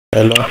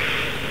Hello.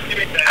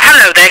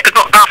 Hello there, good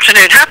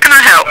afternoon. How can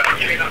I help?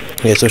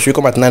 Yeah, so should you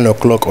come at 9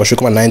 o'clock or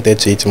should you come at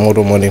 9:30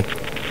 tomorrow morning?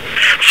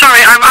 Sorry,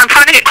 I'm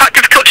finding it quite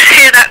difficult to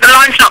hear that. The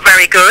line's not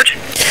very good.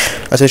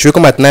 I said, should you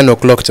come at 9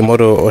 o'clock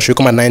tomorrow or should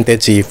you come at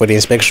 9:30 for the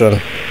inspection?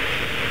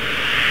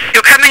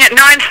 You're coming at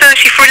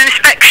 9:30 for an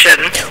inspection?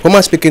 Who am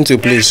I speaking to,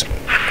 please?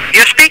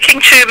 You're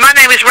speaking to, my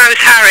name is Rose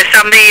Harris.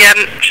 I'm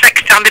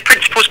the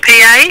principal's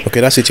PA.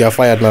 Okay, that's it. You are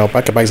fired now.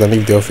 Pack your bags and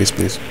leave the office,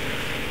 please.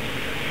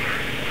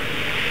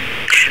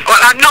 Well,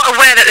 I'm not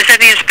aware that there's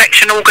any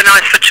inspection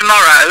organised for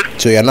tomorrow.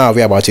 So you're now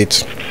aware about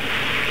it?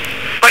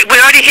 Wait,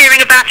 we're only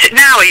hearing about it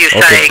now, are you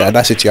saying? Okay,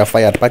 that's it. You are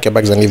fired. Pack your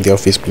bags and leave the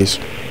office, please.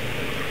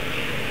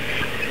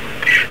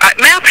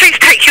 May I please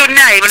take your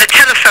name and a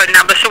telephone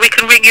number so we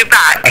can ring you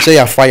back? I say you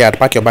are fired.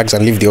 Pack your bags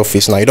and leave the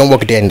office now. You don't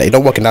work there. You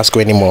don't work in that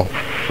school anymore.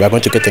 We are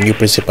going to get a new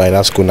principal in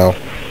that school now.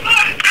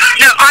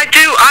 No, I do.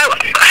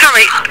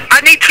 Sorry,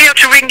 I need to be able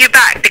to ring you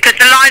back because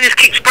the line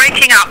keeps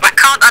breaking up. I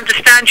can't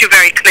understand you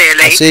very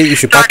clearly. I say you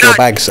should pack your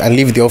bags and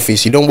leave the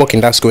office. You don't work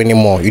in that school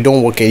anymore. You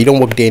don't work there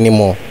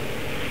anymore.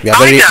 We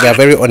are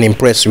very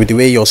unimpressed with the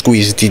way your school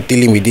is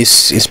dealing with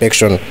this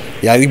inspection.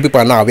 Yeah, you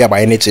people are not aware about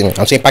anything.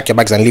 I'm saying pack your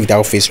bags and leave the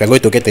office. We are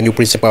going to get a new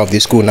principal of the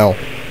school now.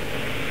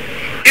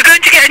 You're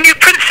going to get a new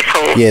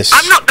principal? Yes.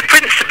 I'm not the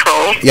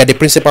principal. Yeah, the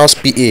principal's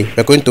PA.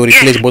 We're going to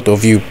replace both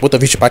of you. Both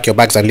of you should pack your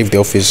bags and leave the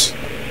office.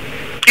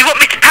 You want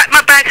me to pack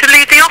my bags and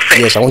leave the office?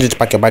 Yes, I want you to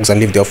pack your bags and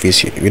leave the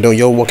office. You don't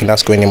you're working in that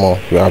school anymore.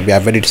 We are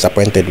very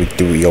disappointed with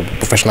your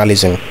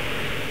professionalism.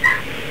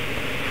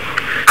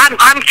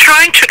 I'm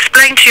trying to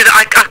explain to you that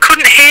I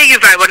couldn't hear you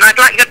very well, and I'd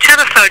like your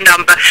telephone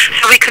number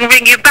so we can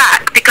ring you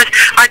back because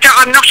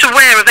I'm not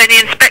aware of any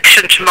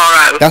inspection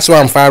tomorrow. That's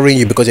why I'm firing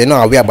you, because you're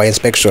not aware about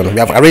inspection. We've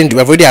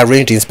already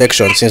arranged the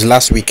inspection since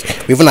last week.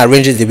 We even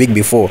arranged it the week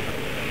before.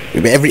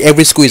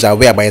 Every school is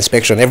aware about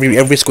inspection.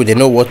 Every school, they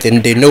know what they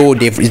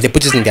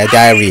put it in their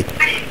diary.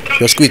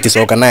 Your school is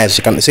disorganized.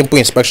 You can simple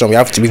inspection.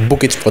 We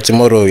book it for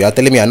tomorrow. You are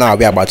telling me you're not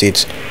aware about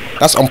it.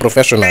 That's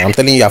unprofessional. I'm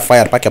telling you, you're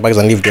fired. Pack your bags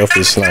and leave the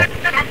office now.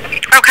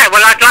 Okay,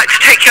 well, I'd like to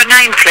take your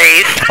name,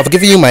 please. I've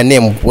given you my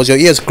name. Was your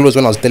ears closed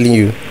when I was telling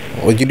you,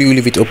 or did you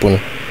leave it open?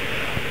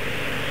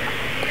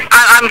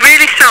 I'm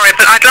really sorry,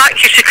 but I'd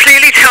like you to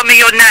clearly tell me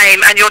your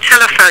name and your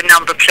telephone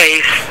number,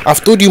 please.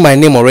 I've told you my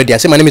name already. I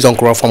said my name is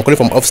UncleRafool. I'm calling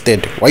from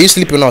Ofsted. Were you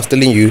sleeping when I was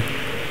telling you,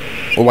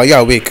 or were you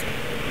awake?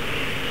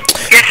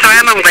 Yes, I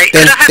am awake.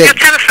 Could I have your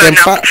telephone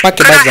number? Pack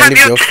your bags and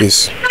leave the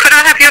office. Could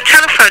I have your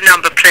telephone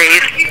number,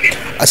 please?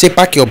 I say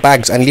pack your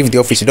bags and leave the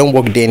office. You don't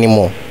work there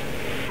anymore.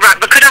 Right,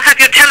 but could I have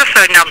your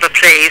telephone number,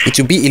 please? It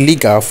will be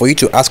illegal for you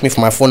to ask me for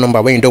my phone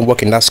number when you don't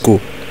work in that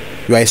school.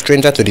 You are a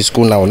stranger to the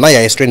school now. Now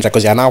you're a stranger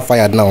because you're now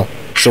fired now.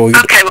 So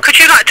okay, well, could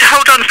you like to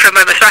hold on for a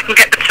moment so I can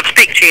get them to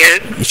speak to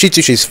you?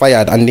 She's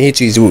fired, and the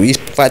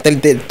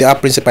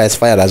principal is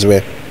fired as well.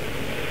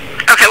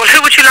 Okay, well,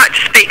 who would you like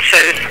to speak to?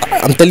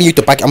 I'm telling you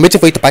to pack. I'm waiting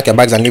for you to pack your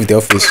bags and leave the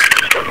office.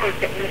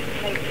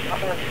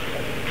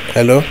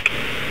 Hello?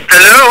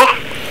 Hello?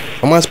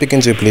 Who am I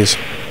speaking to, please?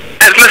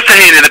 It's Mr.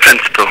 Healy, the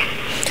principal.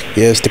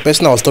 Yes, the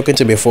person I was talking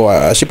to before.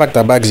 Has she packed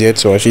her bags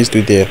yet, or she's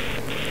still there?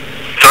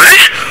 Sorry?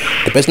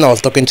 The person I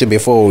was talking to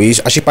before,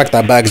 has she packed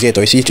her bags yet,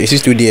 or is she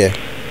still there?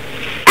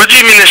 What do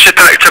you mean, has she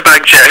packed her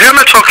bags yet? Who am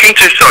I talking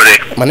to, sorry?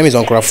 My name is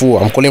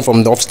UncleRafool. I'm calling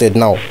from the Ofsted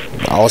now.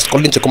 I was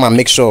calling to come and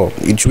make sure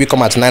it will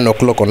come at 9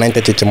 o'clock or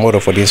 9:30 tomorrow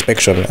for the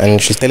inspection,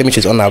 and she's telling me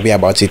she's unaware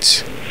about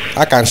it.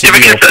 How can she be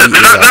that's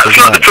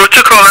not the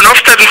protocol. An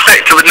Ofsted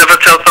inspector would never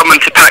tell someone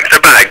to pack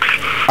their bags.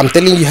 I'm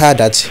telling you her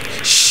that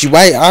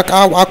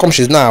how come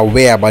she's not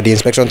aware about the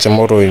inspection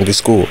tomorrow in the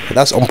school?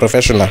 That's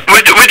unprofessional.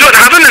 We don't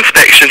have an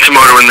inspection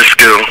tomorrow in the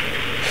school.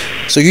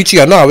 So you two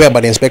are not aware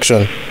about the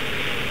inspection?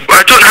 Well,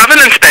 I don't have an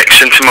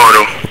inspection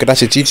tomorrow. Okay,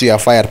 that's it. You two are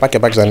fired. Pack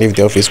your bags and leave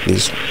the office,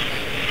 please.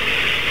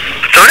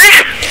 Sorry?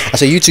 I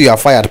said you two are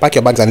fired. Pack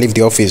your bags and leave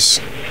the office.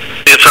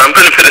 Yeah, so I'm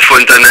going to put the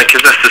phone down there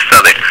because this is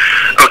silly.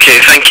 Okay,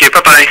 thank you.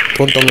 Bye-bye.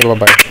 Don't tell me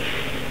bye-bye.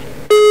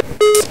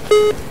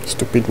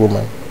 Stupid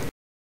woman.